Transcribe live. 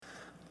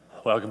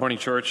Well, good morning,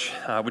 church.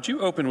 Would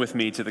you open with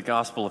me to the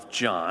Gospel of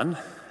John?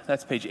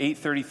 That's page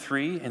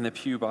 833 in the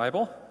Pew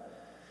Bible.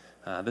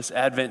 This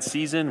Advent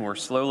season, we're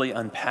slowly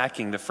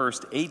unpacking the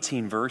first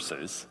 18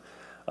 verses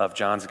of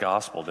John's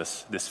Gospel,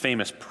 this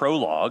famous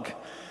prologue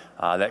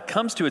that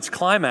comes to its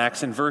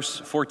climax in verse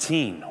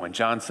 14, when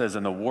John says,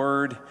 "And the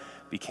Word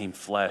became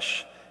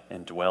flesh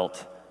and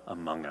dwelt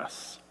among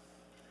us."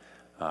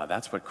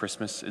 That's what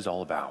Christmas is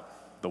all about.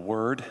 The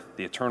Word,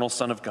 the eternal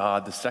Son of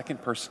God, the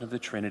second person of the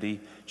Trinity,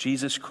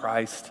 Jesus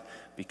Christ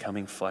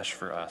becoming flesh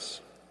for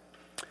us.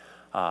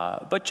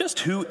 But just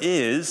who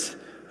is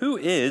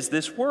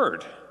this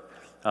Word?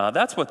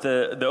 That's what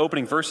the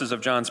opening verses of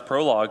John's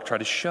prologue try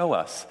to show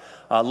us.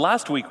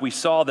 Last week we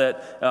saw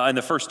that, in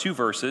the first two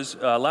verses,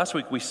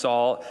 we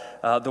saw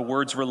the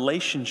Word's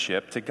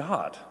relationship to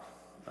God.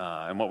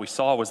 And what we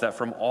saw was that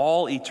from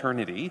all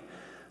eternity,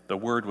 the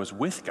Word was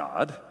with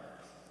God.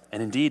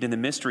 And indeed, in the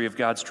mystery of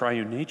God's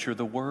triune nature,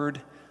 the Word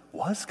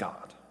was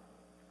God.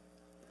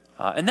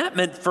 And that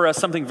meant for us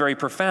something very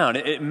profound.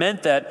 It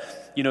meant that,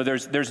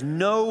 there's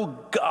no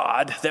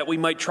God that we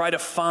might try to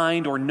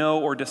find or know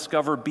or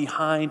discover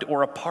behind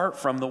or apart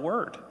from the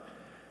Word.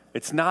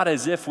 It's not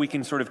as if we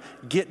can sort of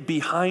get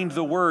behind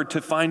the Word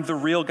to find the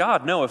real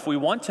God. No, if we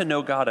want to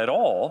know God at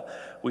all,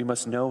 we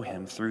must know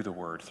Him through the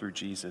Word, through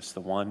Jesus, the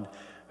one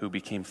who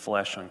became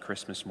flesh on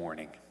Christmas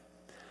morning.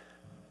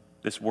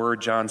 This Word,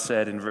 John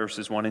said in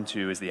verses 1 and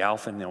 2, is the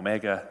Alpha and the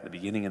Omega, the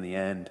beginning and the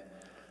end,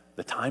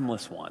 the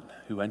timeless one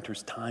who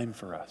enters time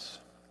for us.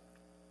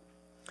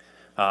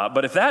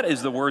 But if that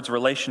is the Word's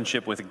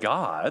relationship with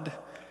God,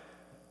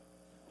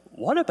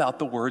 what about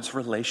the Word's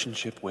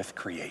relationship with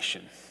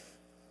creation,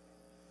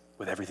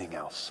 with everything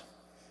else?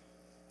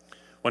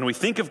 When we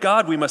think of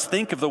God, we must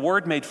think of the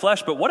Word made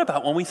flesh, but what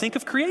about when we think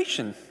of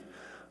creation?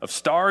 Of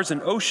stars and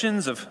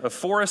oceans, of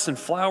forests and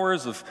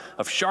flowers,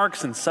 of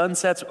sharks and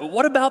sunsets?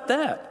 What about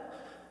that?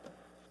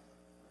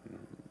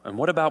 And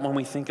what about when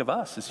we think of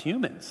us as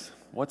humans?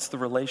 What's the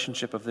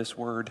relationship of this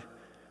Word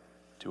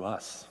to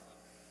us?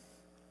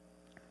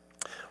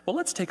 Well,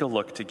 let's take a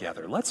look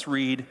together. Let's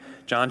read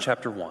John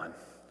chapter 1.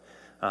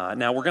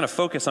 Now, we're going to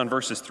focus on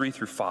verses 3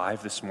 through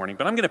 5 this morning,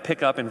 but I'm going to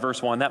pick up in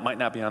verse 1. That might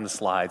not be on the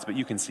slides, but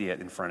you can see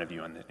it in front of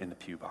you in the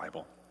Pew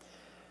Bible.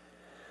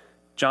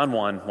 John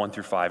 1, 1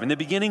 through 5. In the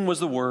beginning was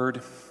the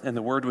Word, and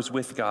the Word was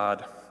with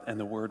God, and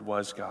the Word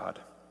was God.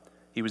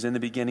 He was in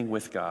the beginning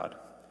with God.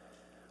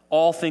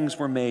 All things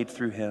were made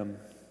through Him,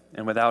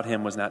 and without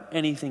Him was not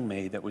anything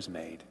made that was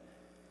made.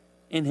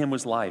 In Him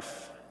was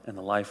life, and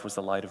the life was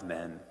the light of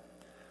men.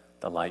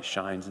 The light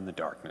shines in the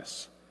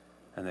darkness,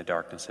 and the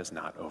darkness has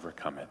not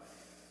overcome it.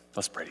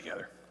 Let's pray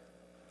together.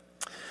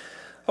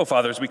 Oh,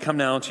 Father, as we come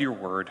now to your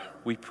word,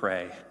 we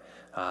pray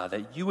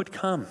that you would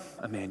come,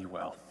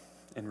 Emmanuel,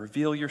 and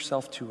reveal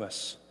yourself to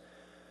us.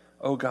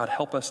 Oh, God,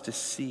 help us to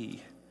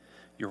see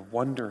your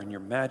wonder and your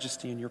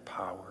majesty and your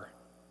power.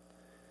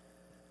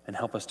 And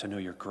help us to know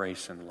your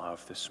grace and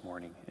love this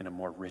morning in a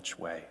more rich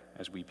way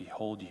as we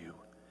behold you,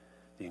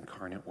 the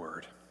incarnate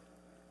Word.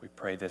 We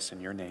pray this in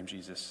your name,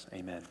 Jesus.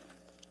 Amen.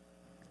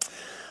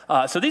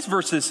 So these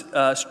verses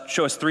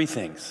show us three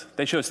things.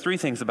 They show us three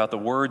things about the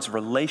Word's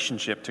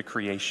relationship to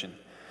creation.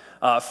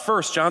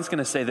 First, John's going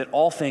to say that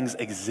all things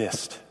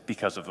exist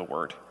because of the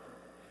Word.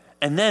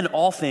 And then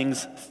all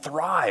things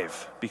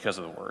thrive because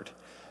of the Word.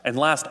 And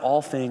last,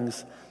 all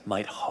things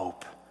might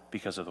hope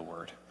because of the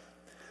Word.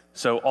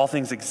 So all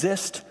things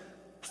exist,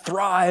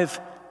 thrive,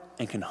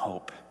 and can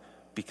hope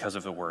because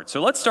of the Word.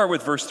 So let's start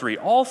with verse 3.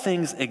 All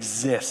things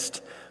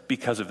exist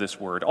because of this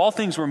Word. All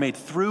things were made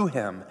through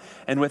Him,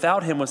 and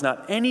without Him was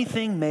not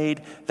anything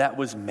made that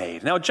was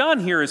made. Now, John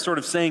here is sort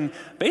of saying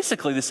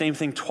basically the same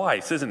thing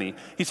twice, isn't he?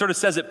 He sort of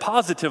says it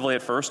positively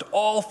at first.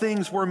 All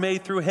things were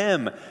made through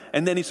Him.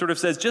 And then he sort of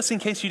says, just in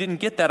case you didn't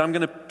get that, I'm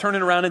going to turn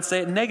it around and say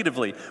it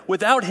negatively.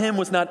 Without Him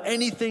was not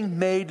anything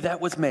made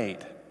that was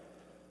made.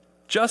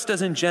 Just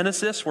as in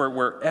Genesis,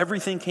 where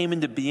everything came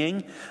into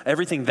being,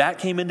 everything that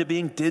came into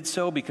being did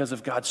so because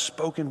of God's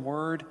spoken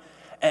word.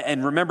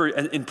 And remember,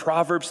 in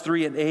Proverbs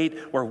 3 and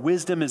 8, where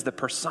wisdom is the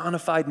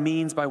personified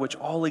means by which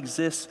all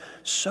exists,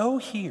 so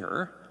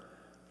here,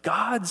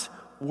 God's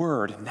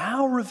word,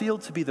 now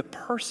revealed to be the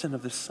person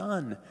of the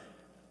Son,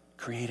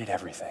 created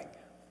everything.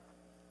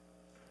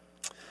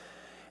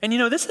 And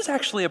this is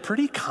actually a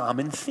pretty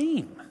common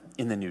theme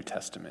in the New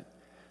Testament.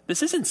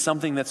 This isn't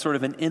something that's sort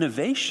of an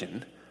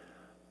innovation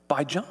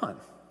by John.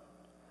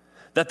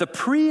 That the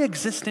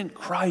pre-existent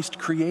Christ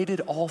created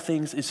all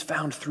things is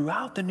found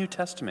throughout the New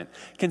Testament.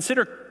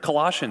 Consider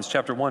Colossians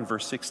chapter 1,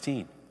 verse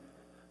 16.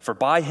 For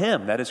by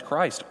Him, that is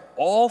Christ,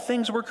 all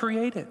things were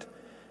created,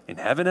 in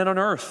heaven and on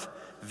earth,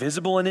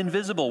 visible and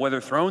invisible, whether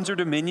thrones or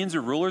dominions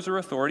or rulers or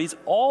authorities,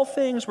 all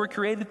things were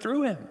created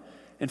through Him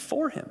and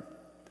for Him.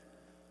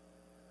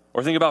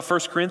 Or think about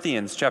 1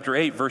 Corinthians chapter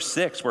 8, verse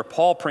 6, where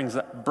Paul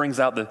brings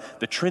out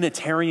the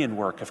Trinitarian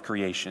work of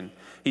creation.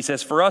 He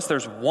says, for us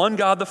there's one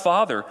God the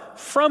Father,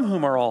 from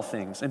whom are all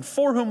things, and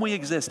for whom we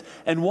exist,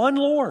 and one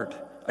Lord,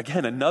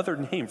 again, another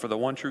name for the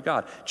one true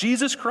God,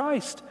 Jesus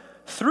Christ,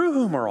 through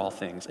whom are all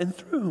things, and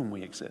through whom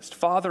we exist,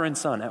 Father and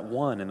Son at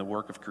one in the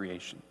work of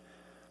creation.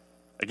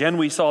 Again,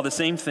 we saw the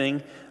same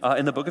thing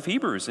in the book of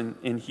Hebrews,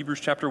 in Hebrews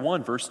chapter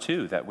 1, verse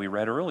 2 that we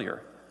read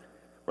earlier,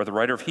 where the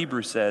writer of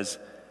Hebrews says,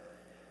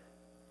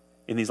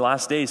 in these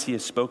last days he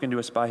has spoken to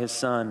us by his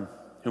Son,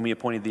 whom he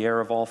appointed the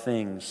heir of all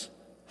things,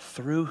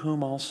 through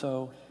whom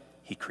also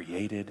he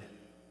created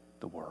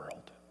the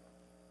world.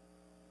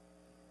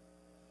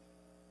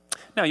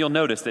 Now you'll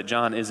notice that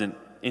John isn't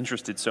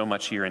interested so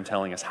much here in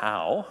telling us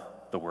how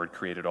the Word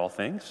created all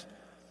things,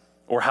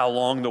 or how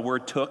long the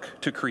Word took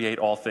to create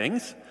all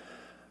things.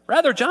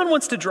 Rather, John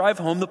wants to drive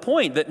home the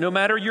point that no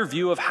matter your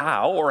view of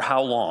how or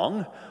how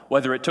long,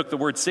 whether it took the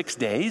Word 6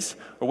 days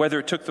or whether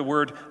it took the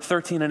Word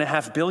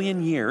 13.5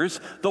 billion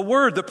years, the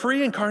Word, the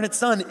pre-incarnate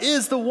Son,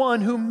 is the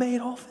one who made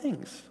all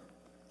things.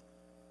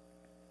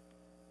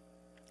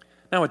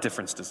 Now, what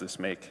difference does this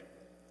make?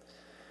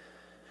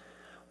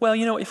 Well,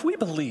 if we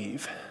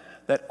believe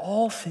that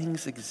all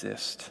things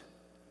exist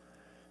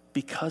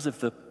because of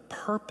the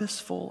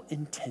purposeful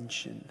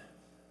intention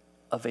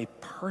of a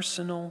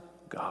personal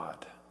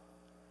God,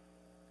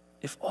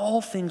 if all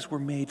things were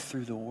made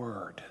through the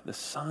Word, the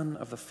Son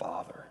of the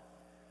Father,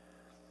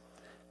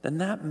 then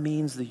that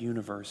means the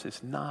universe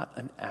is not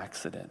an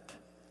accident,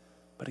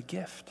 but a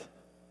gift.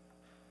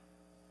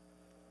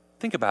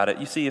 Think about it.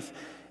 You see,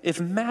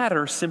 if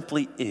matter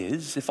simply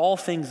is, if all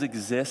things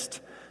exist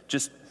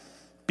just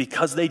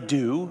because they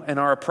do and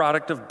are a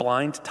product of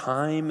blind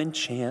time and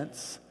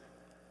chance,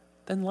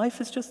 then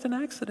life is just an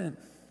accident.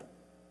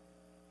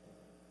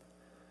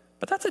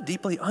 But that's a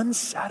deeply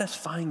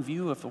unsatisfying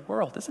view of the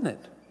world, isn't it?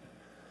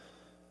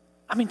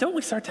 I mean, don't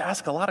we start to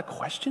ask a lot of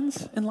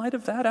questions in light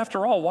of that?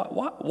 After all,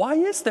 why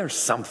is there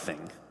something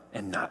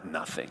and not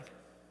nothing?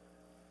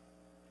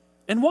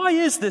 And why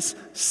is this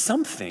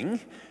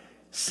something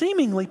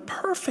seemingly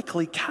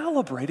perfectly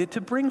calibrated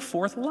to bring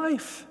forth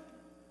life?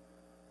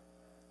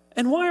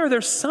 And why are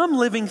there some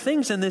living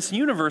things in this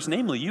universe,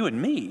 namely you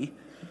and me,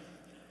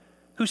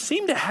 who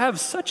seem to have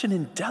such an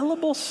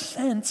indelible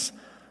sense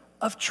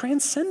of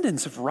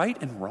transcendence, of right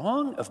and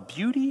wrong, of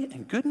beauty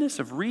and goodness,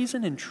 of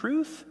reason and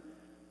truth?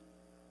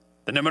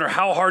 That no matter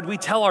how hard we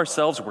tell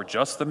ourselves we're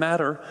just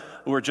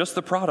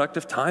the product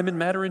of time and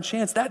matter and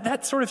chance,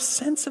 that sort of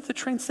sense of the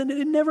transcendent,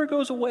 it never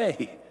goes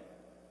away.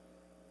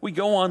 We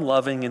go on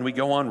loving and we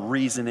go on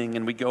reasoning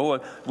and we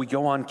go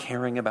on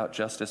caring about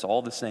justice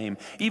all the same,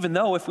 even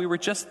though if we were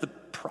just the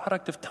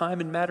product of time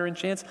and matter and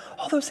chance,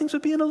 all those things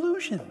would be an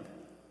illusion.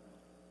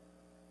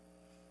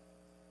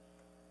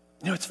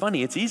 It's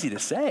funny, it's easy to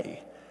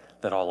say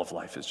that all of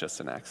life is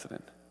just an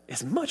accident.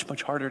 It's much,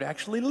 much harder to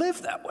actually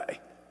live that way.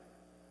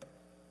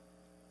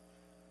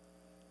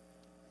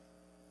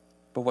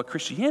 But what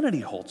Christianity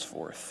holds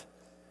forth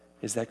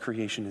is that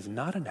creation is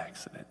not an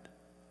accident,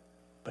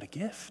 but a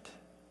gift.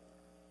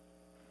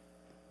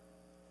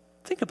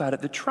 Think about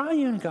it. The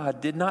triune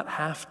God did not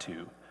have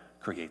to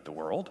create the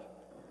world.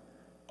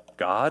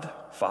 God,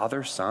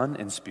 Father, Son,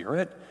 and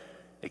Spirit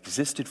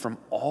existed from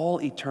all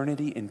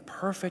eternity in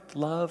perfect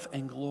love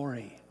and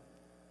glory.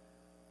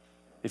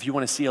 If you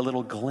want to see a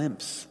little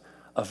glimpse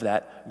of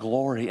that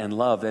glory and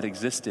love that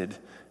existed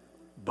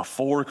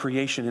before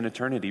creation in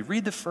eternity,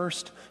 read the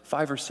first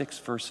 5 or 6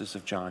 verses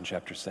of John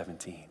chapter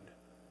 17.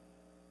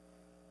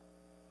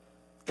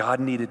 God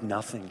needed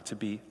nothing to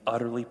be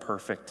utterly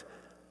perfect,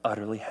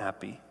 utterly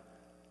happy.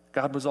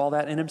 God was all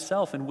that in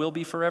himself and will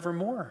be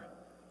forevermore.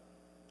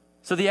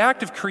 So the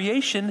act of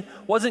creation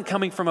wasn't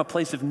coming from a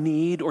place of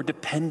need or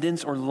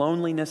dependence or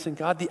loneliness in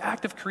God. The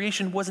act of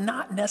creation was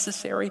not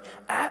necessary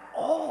at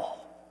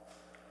all.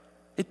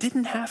 It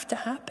didn't have to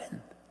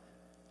happen.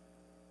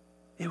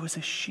 It was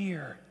a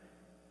sheer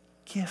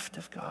gift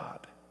of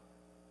God,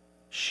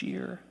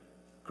 sheer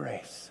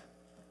grace.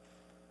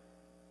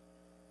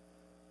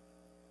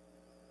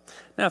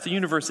 Now, if the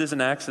universe is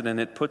an accident,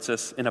 it puts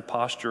us in a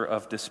posture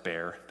of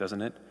despair,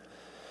 doesn't it?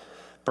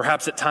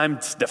 Perhaps at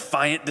times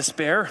defiant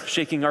despair,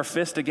 shaking our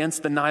fist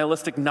against the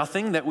nihilistic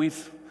nothing that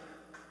we've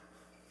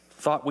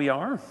thought we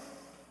are,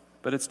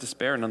 but it's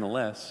despair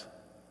nonetheless.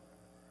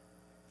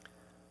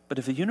 But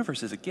if the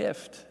universe is a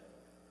gift,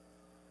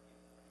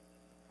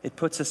 it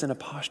puts us in a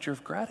posture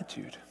of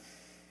gratitude.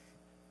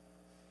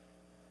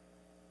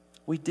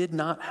 We did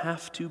not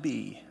have to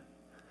be,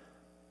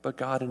 but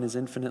God in his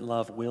infinite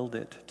love willed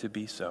it to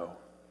be so.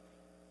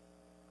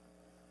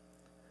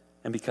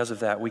 And because of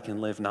that, we can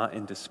live not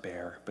in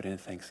despair, but in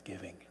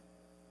thanksgiving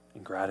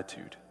and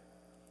gratitude.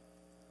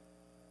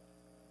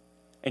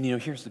 And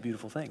here's the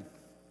beautiful thing.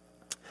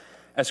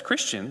 As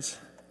Christians,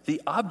 the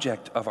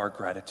object of our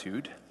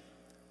gratitude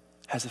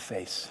has a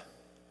face.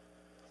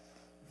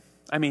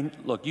 I mean,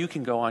 look, you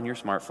can go on your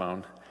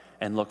smartphone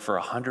and look for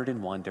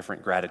 101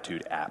 different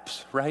gratitude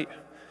apps, right?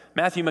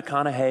 Matthew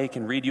McConaughey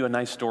can read you a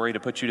nice story to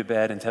put you to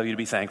bed and tell you to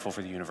be thankful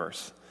for the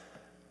universe.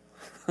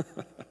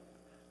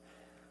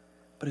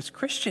 But as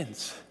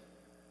Christians,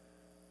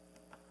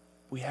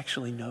 we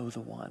actually know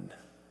the one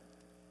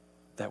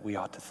that we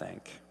ought to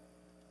thank.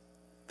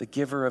 The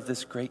giver of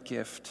this great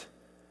gift,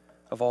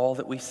 of all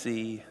that we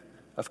see,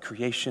 of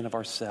creation of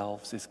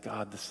ourselves, is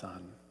God the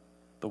Son.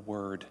 the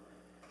Word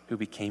who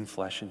became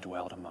flesh and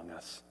dwelt among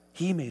us.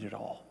 He made it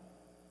all.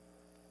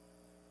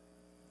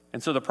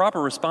 And so the proper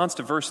response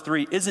to verse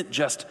 3 isn't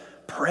just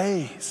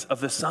praise of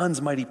the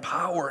Son's mighty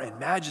power and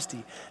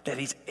majesty that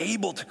he's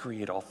able to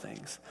create all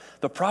things.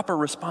 The proper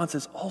response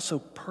is also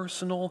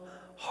personal,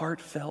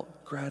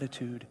 heartfelt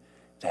gratitude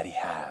that he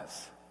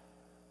has.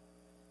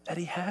 That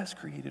he has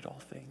created all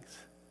things,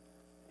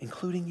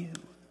 including you.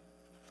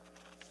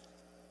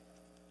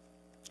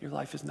 Your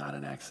life is not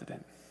an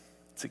accident.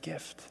 It's a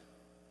gift.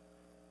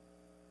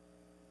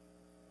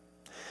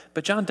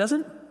 But John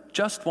doesn't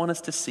just want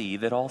us to see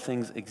that all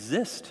things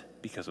exist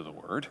because of the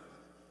Word.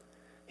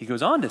 He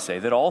goes on to say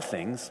that all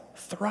things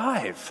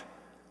thrive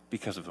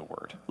because of the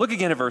Word. Look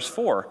again at verse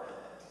 4.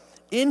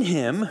 In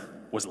him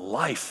was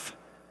life,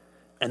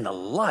 and the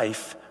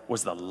life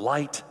was the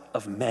light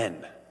of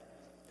men.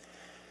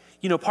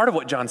 You know, part of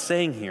what John's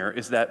saying here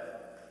is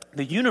that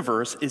the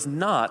universe is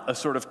not a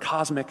sort of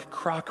cosmic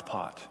crock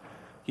pot,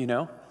 you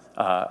know?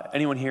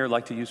 Anyone here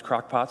like to use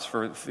crock pots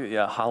for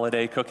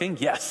holiday cooking?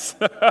 Yes.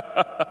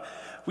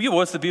 Well,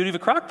 what's the beauty of a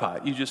crock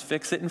pot? You just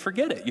fix it and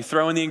forget it. You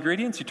throw in the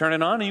ingredients, you turn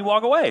it on, and you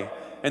walk away.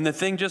 And the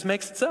thing just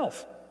makes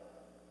itself.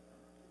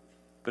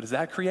 But is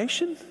that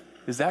creation?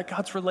 Is that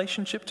God's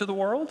relationship to the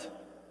world?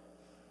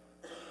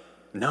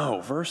 No.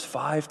 Verse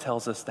 5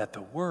 tells us that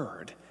the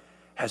Word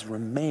has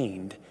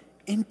remained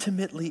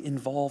intimately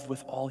involved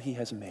with all he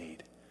has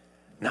made.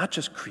 Not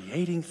just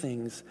creating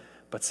things,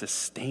 but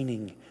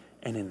sustaining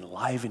and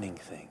enlivening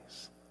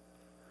things.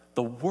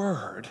 The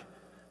Word,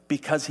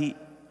 because he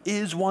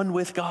is one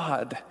with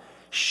God,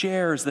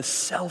 shares the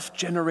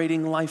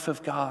self-generating life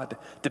of God,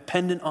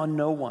 dependent on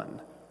no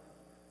one.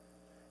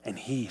 And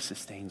he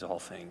sustains all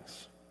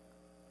things.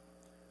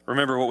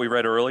 Remember what we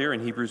read earlier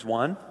in Hebrews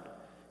 1?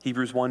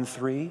 Hebrews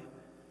 1:3.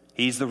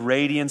 He's the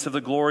radiance of the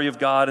glory of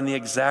God and the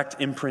exact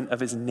imprint of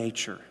his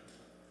nature.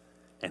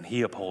 And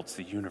he upholds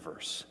the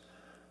universe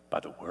by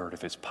the word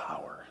of his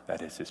power.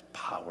 That is his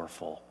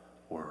powerful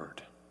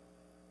word.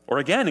 Or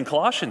again in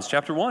Colossians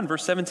chapter 1,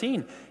 verse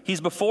 17.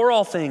 He's before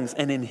all things,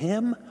 and in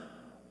him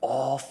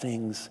all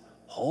things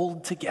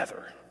hold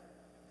together.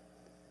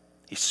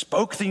 He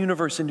spoke the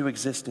universe into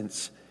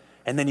existence,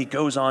 and then he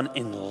goes on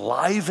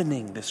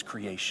enlivening this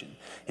creation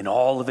in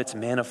all of its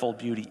manifold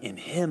beauty. In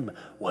him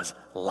was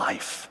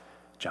life,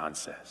 John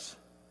says.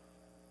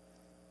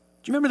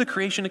 Do you remember the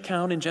creation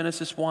account in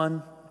Genesis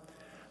 1?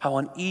 How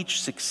on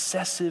each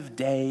successive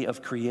day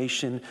of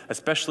creation,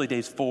 especially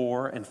days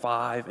 4 and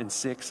 5 and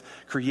 6,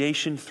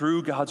 creation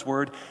through God's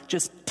word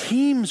just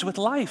teems with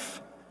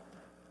life.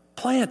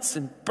 Plants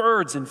and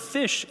birds and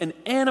fish and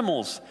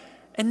animals,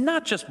 and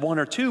not just one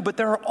or two, but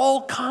there are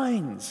all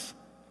kinds,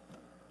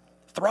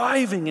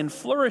 thriving and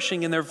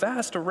flourishing in their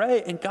vast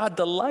array, and God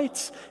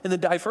delights in the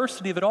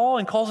diversity of it all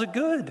and calls it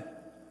good.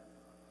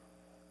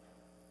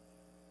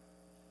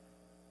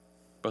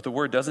 But the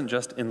word doesn't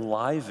just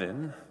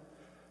enliven,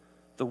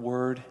 the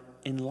word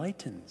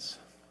enlightens.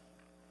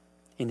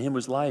 In him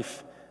was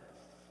life,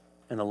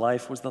 and the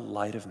life was the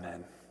light of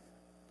men.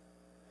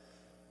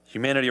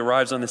 Humanity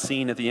arrives on the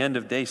scene at the end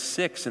of day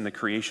 6 in the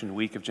creation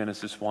week of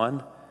Genesis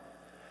 1.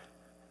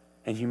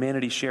 And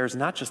humanity shares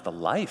not just the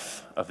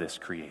life of this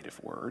creative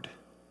word,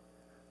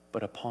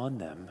 but upon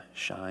them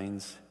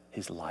shines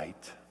his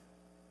light.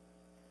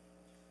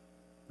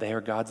 They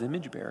are God's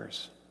image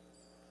bearers,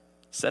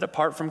 set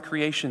apart from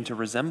creation to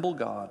resemble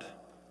God,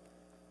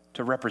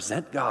 to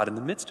represent God in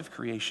the midst of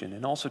creation,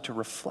 and also to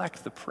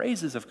reflect the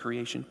praises of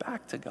creation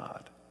back to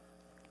God.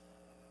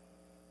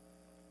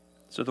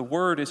 So the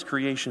word is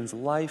creation's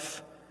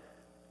life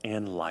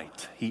and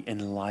light. He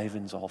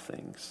enlivens all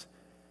things,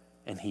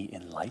 and he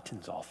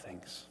enlightens all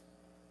things.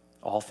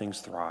 All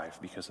things thrive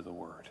because of the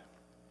word.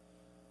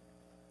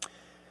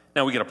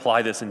 Now we can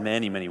apply this in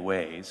many, many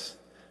ways,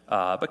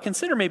 but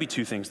consider maybe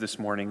 2 things this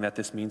morning that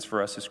this means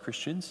for us as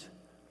Christians.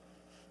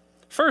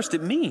 First,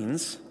 it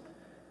means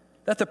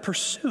that the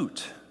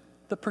pursuit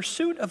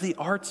of the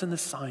arts and the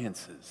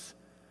sciences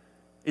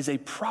is a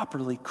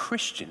properly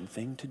Christian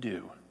thing to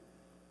do.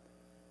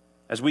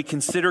 As we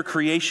consider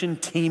creation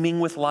teeming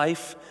with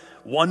life,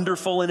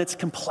 wonderful in its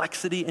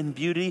complexity and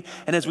beauty,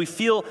 and as we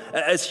feel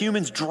as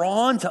humans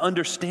drawn to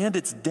understand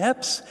its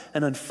depths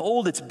and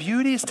unfold its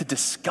beauties, to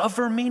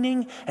discover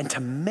meaning and to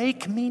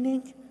make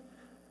meaning,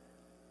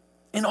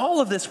 in all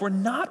of this, we're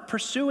not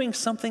pursuing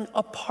something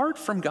apart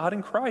from God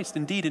in Christ.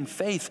 Indeed, in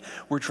faith,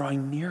 we're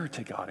drawing nearer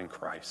to God in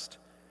Christ.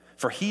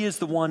 For he is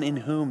the one in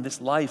whom this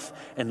life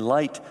and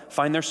light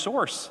find their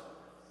source.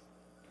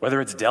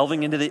 Whether it's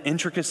delving into the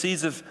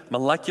intricacies of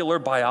molecular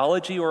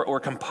biology or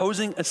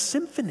composing a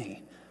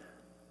symphony,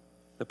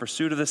 the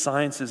pursuit of the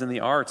sciences and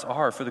the arts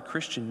are, for the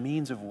Christian,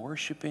 means of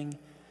worshiping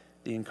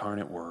the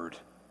incarnate Word,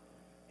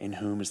 in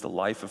whom is the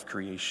life of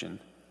creation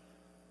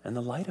and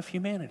the light of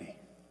humanity.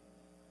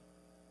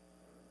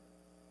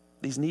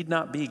 These need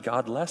not be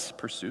godless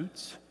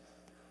pursuits,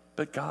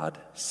 but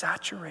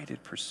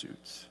God-saturated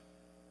pursuits.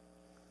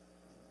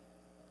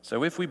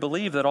 So if we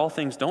believe that all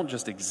things don't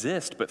just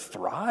exist, but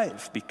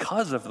thrive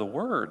because of the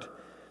Word,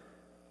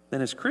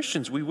 then as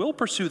Christians, we will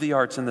pursue the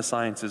arts and the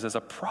sciences as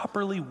a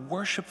properly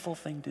worshipful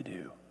thing to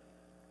do.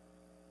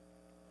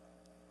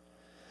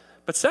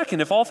 But second,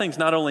 if all things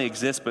not only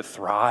exist but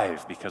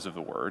thrive because of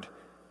the Word,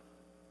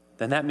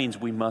 then that means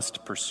we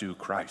must pursue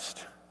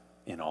Christ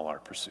in all our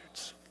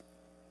pursuits.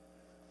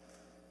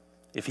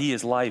 If he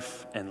is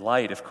life and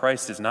light, if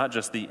Christ is not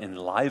just the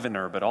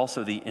enlivener but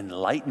also the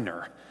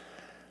enlightener,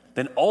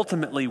 then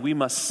ultimately we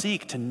must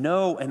seek to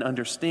know and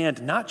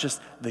understand not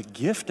just the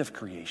gift of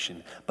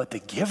creation, but the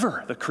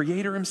giver, the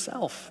Creator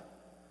himself.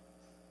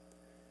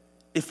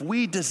 If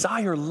we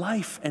desire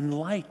life and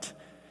light,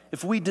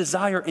 if we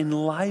desire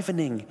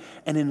enlivening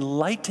and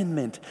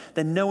enlightenment,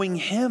 then knowing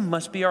him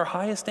must be our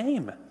highest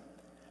aim.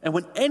 And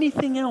when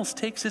anything else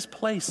takes his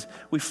place,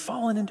 we've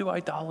fallen into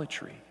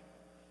idolatry.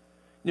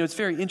 You know, it's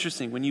very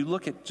interesting when you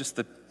look at just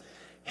the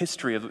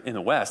history in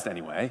the West,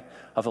 anyway,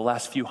 of the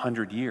last few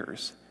hundred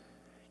years.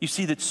 You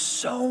see that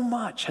so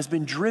much has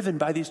been driven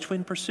by these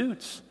twin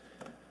pursuits.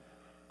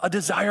 A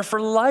desire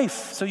for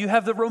life. So you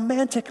have the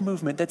romantic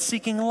movement that's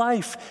seeking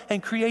life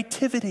and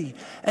creativity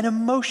and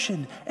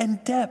emotion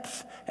and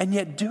depth, and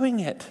yet doing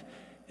it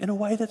in a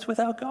way that's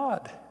without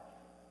God.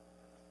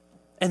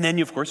 And then,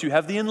 of course, you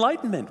have the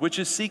Enlightenment, which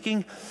is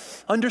seeking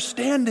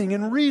understanding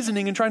and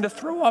reasoning and trying to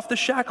throw off the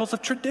shackles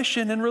of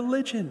tradition and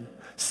religion,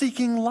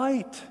 seeking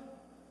light,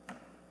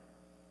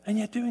 and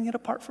yet doing it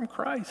apart from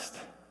Christ.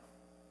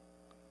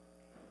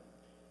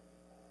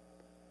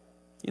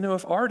 You know,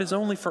 if art is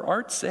only for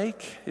art's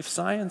sake, if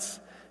science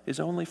is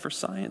only for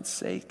science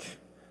sake,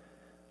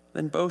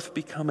 then both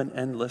become an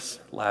endless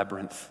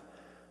labyrinth,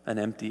 an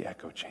empty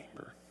echo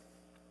chamber.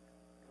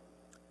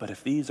 But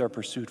if these are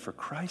pursued for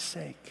Christ's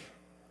sake,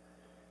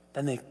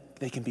 then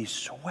they can be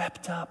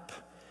swept up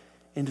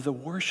into the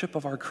worship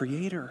of our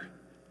Creator.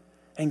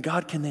 And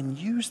God can then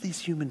use these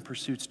human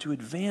pursuits to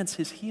advance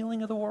his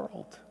healing of the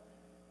world.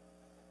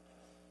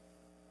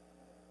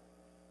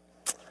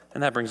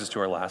 And that brings us to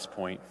our last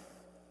point.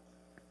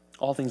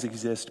 All things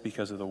exist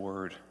because of the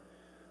Word.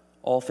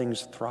 All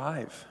things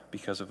thrive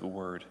because of the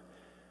Word.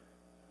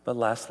 But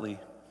lastly,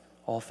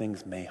 all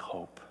things may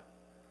hope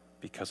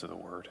because of the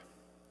Word.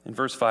 In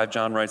verse 5,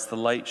 John writes, "The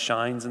light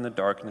shines in the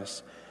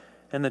darkness,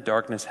 and the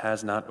darkness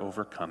has not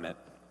overcome it."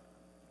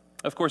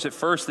 Of course, at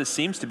first, this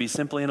seems to be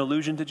simply an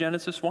allusion to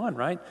Genesis 1,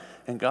 right?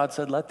 And God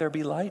said, "Let there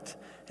be light,"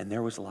 and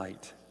there was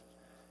light.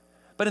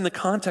 But in the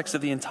context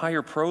of the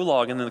entire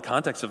prologue and in the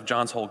context of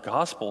John's whole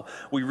gospel,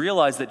 we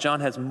realize that John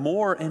has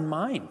more in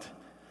mind.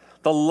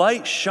 The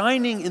light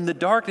shining in the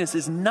darkness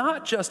is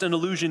not just an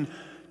allusion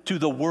to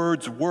the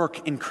Word's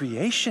work in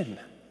creation,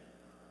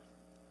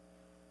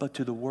 but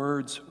to the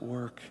Word's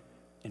work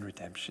in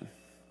redemption.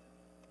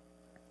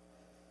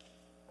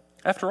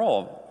 After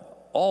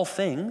all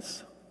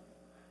things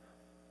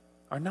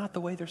are not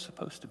the way they're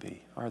supposed to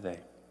be, are they?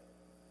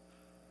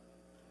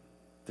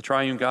 The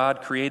triune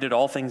God created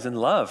all things in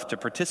love to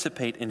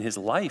participate in his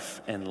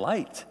life and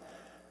light.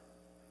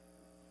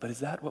 But is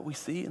that what we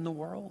see in the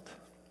world?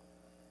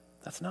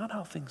 That's not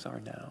how things are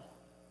now.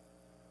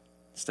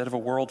 Instead of a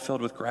world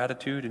filled with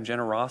gratitude and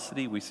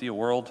generosity, we see a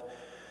world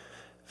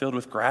filled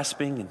with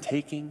grasping and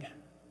taking,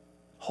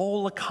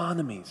 whole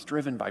economies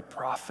driven by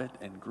profit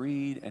and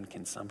greed and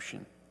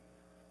consumption.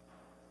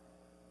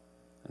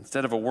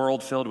 Instead of a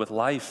world filled with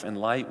life and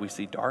light, we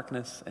see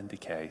darkness and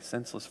decay,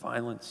 senseless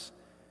violence,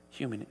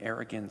 human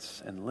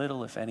arrogance, and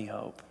little, if any,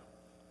 hope.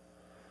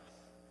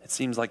 It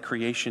seems like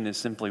creation is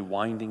simply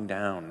winding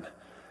down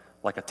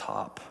like a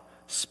top,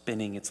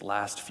 spinning its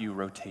last few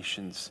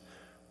rotations,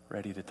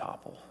 ready to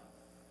topple.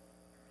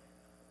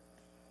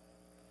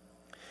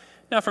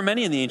 Now, for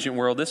many in the ancient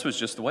world, this was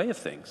just the way of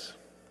things.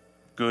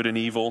 Good and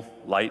evil,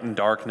 light and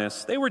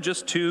darkness, they were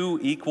just two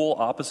equal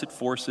opposite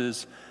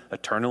forces,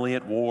 eternally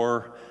at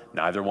war,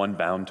 neither one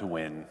bound to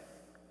win.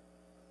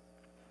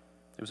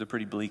 It was a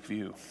pretty bleak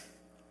view.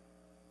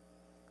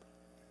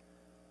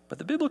 But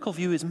the biblical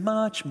view is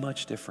much,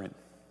 much different.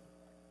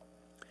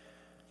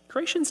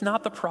 Creation's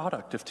not the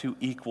product of two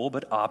equal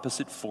but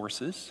opposite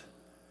forces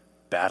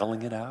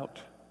battling it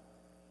out.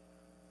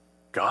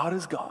 God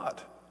is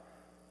God,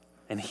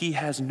 and he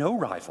has no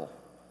rival.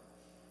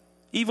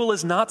 Evil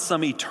is not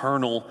some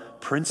eternal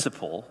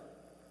principle,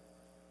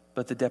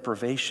 but the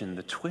deprivation,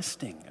 the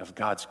twisting of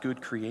God's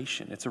good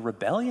creation. It's a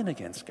rebellion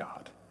against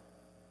God.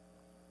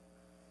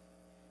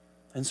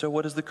 And so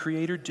what does the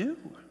Creator do?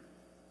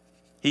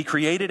 He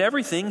created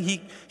everything.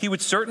 He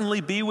would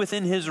certainly be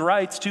within his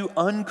rights to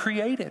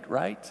uncreate it,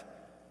 right?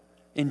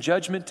 In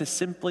judgment, to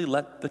simply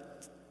let the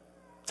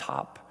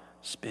top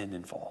spin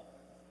and fall.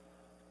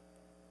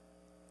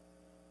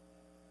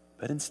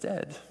 But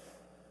instead,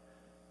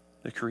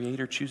 the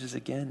Creator chooses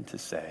again to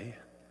say,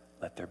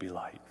 "Let there be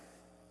light."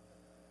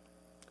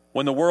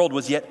 When the world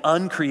was yet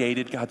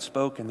uncreated, God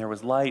spoke and there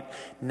was light.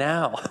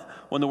 Now,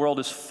 when the world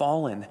is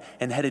fallen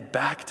and headed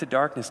back to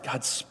darkness,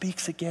 God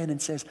speaks again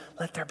and says,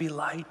 "Let there be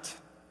light."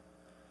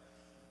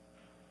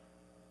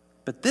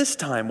 But this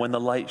time, when the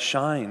light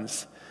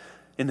shines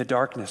in the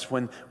darkness,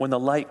 when the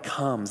light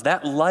comes,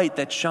 that light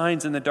that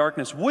shines in the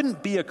darkness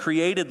wouldn't be a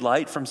created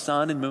light from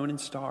sun and moon and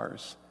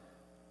stars.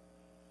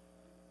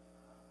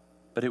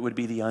 but it would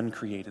be the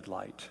uncreated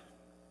light,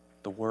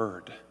 the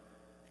Word,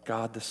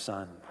 God the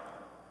Son,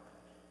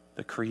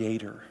 the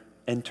Creator,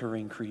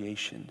 entering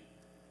creation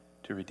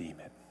to redeem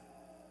it.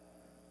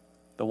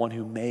 The one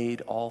who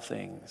made all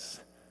things,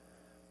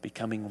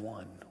 becoming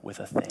one with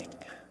a thing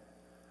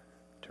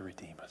to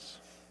redeem us.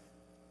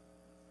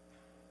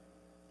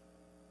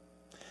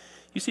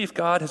 You see, if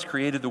God has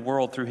created the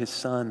world through his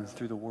Son,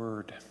 through the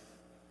Word,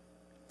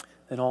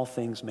 then all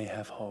things may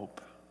have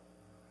hope.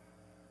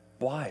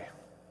 Why?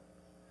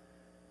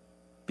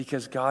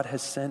 Because God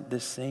has sent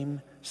this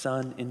same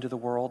Son into the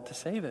world to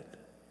save it.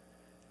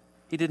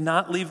 He did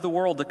not leave the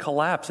world to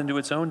collapse into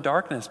its own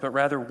darkness, but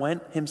rather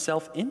went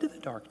himself into the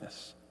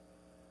darkness.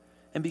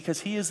 And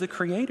because he is the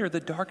Creator, the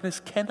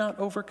darkness cannot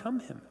overcome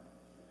him.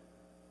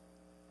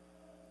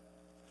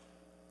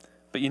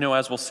 But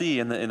as we'll see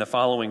in the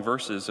following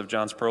verses of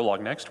John's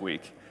prologue next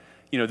week,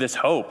 this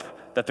hope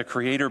that the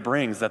Creator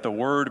brings, that the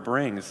Word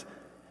brings,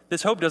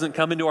 this hope doesn't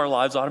come into our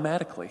lives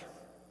automatically.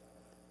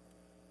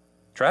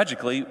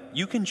 Tragically,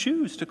 you can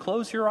choose to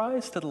close your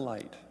eyes to the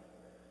light.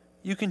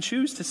 You can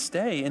choose to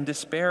stay in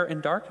despair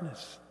and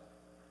darkness.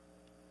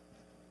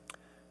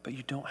 But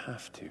you don't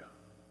have to.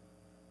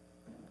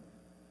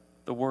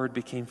 The Word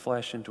became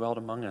flesh and dwelt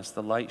among us.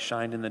 The light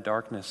shined in the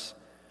darkness,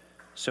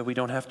 so we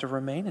don't have to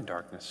remain in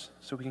darkness,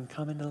 so we can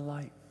come into the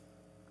light.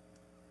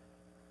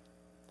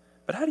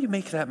 But how do you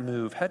make that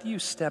move? How do you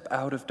step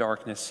out of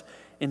darkness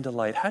into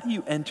light? How do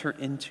you enter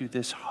into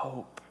this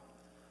hope?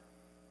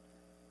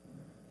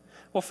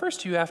 Well,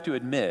 first you have to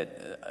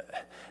admit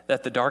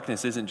that the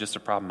darkness isn't just a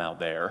problem out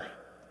there,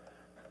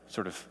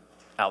 sort of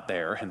out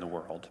there in the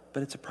world,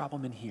 but it's a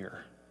problem in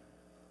here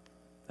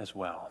as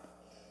well.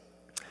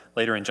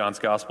 Later in John's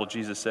Gospel,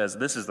 Jesus says,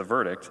 this is the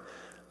verdict.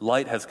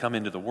 Light has come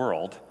into the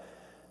world,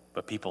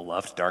 but people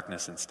loved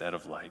darkness instead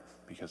of light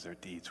because their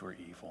deeds were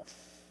evil.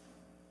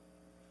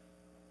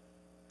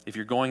 If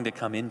you're going to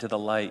come into the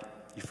light,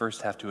 you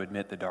first have to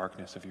admit the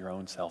darkness of your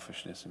own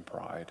selfishness and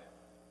pride.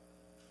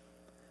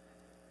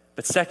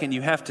 But second,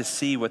 you have to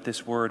see what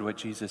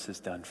Jesus has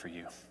done for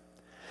you.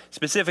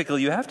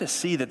 Specifically, you have to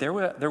see that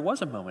there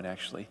was a moment,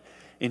 actually,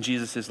 in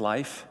Jesus'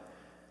 life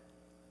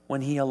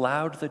when he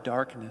allowed the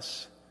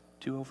darkness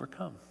to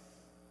overcome.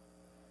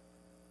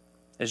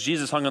 As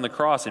Jesus hung on the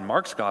cross in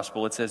Mark's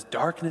Gospel, it says,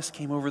 darkness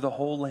came over the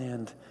whole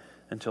land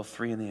until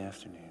 3 p.m.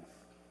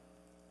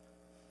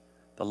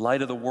 The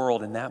light of the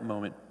world in that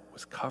moment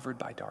was covered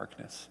by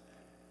darkness,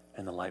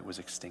 and the light was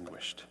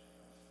extinguished.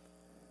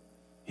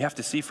 You have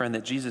to see, friend,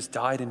 that Jesus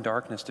died in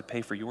darkness to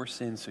pay for your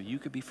sins so you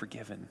could be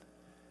forgiven.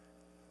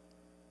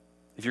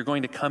 If you're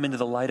going to come into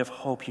the light of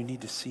hope, you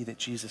need to see that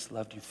Jesus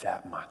loved you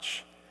that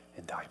much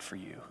and died for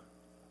you.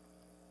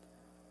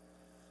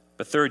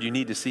 But third, you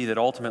need to see that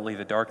ultimately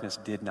the darkness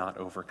did not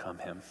overcome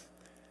him.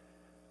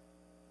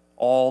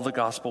 All the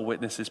gospel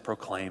witnesses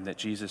proclaim that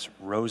Jesus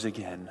rose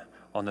again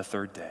on the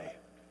third day.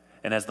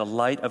 And as the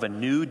light of a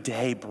new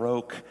day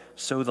broke,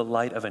 so the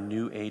light of a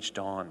new age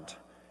dawned.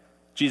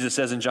 Jesus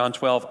says in John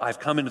 12, I've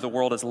come into the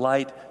world as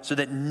light so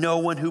that no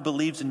one who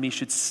believes in me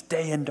should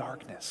stay in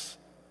darkness.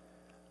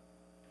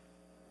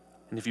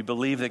 And if you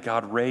believe that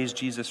God raised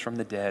Jesus from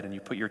the dead and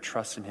you put your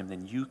trust in him,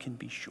 then you can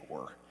be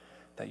sure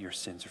that your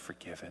sins are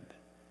forgiven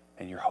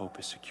and your hope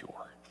is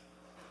secure.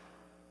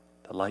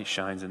 The light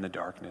shines in the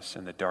darkness,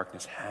 and the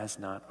darkness has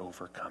not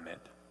overcome it.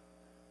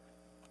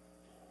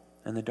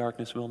 And the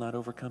darkness will not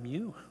overcome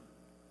you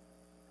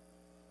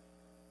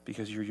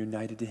because you're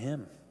united to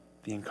him,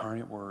 the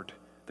incarnate Word,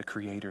 the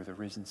Creator, the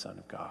risen Son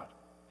of God.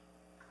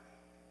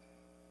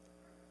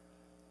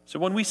 So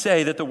when we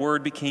say that the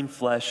Word became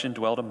flesh and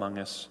dwelt among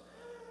us,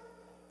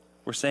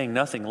 we're saying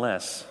nothing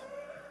less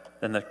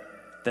than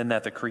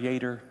that the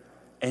Creator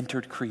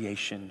entered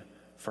creation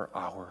for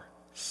our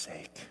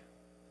sake.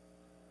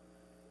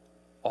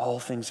 All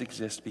things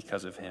exist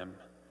because of him.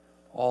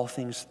 All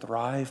things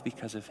thrive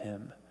because of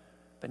him.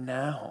 But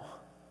now,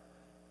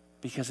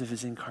 because of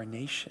his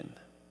incarnation,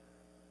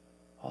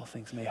 all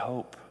things may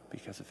hope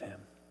because of him.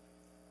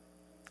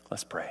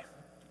 Let's pray.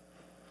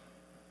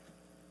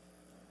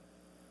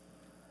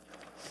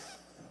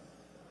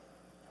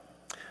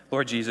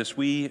 Lord Jesus,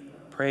 we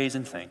praise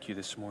and thank you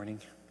this morning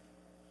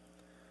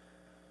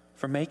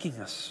for making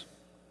us.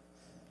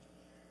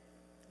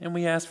 And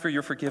we ask for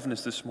your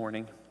forgiveness this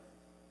morning,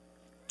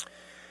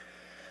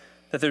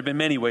 that there have been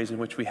many ways in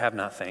which we have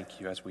not thanked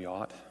you as we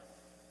ought.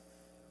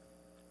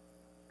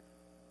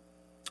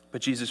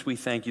 But Jesus, we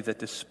thank you that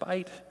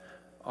despite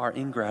our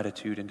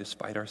ingratitude and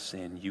despite our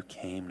sin, you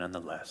came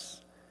nonetheless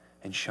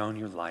and shone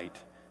your light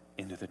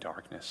into the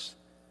darkness.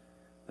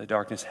 The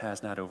darkness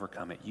has not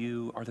overcome it.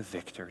 You are the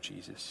victor,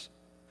 Jesus.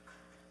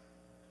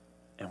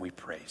 And we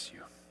praise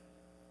you.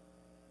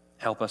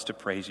 Help us to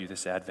praise you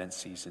this Advent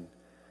season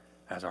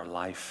as our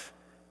life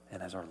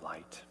and as our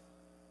light.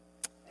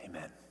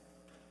 Amen.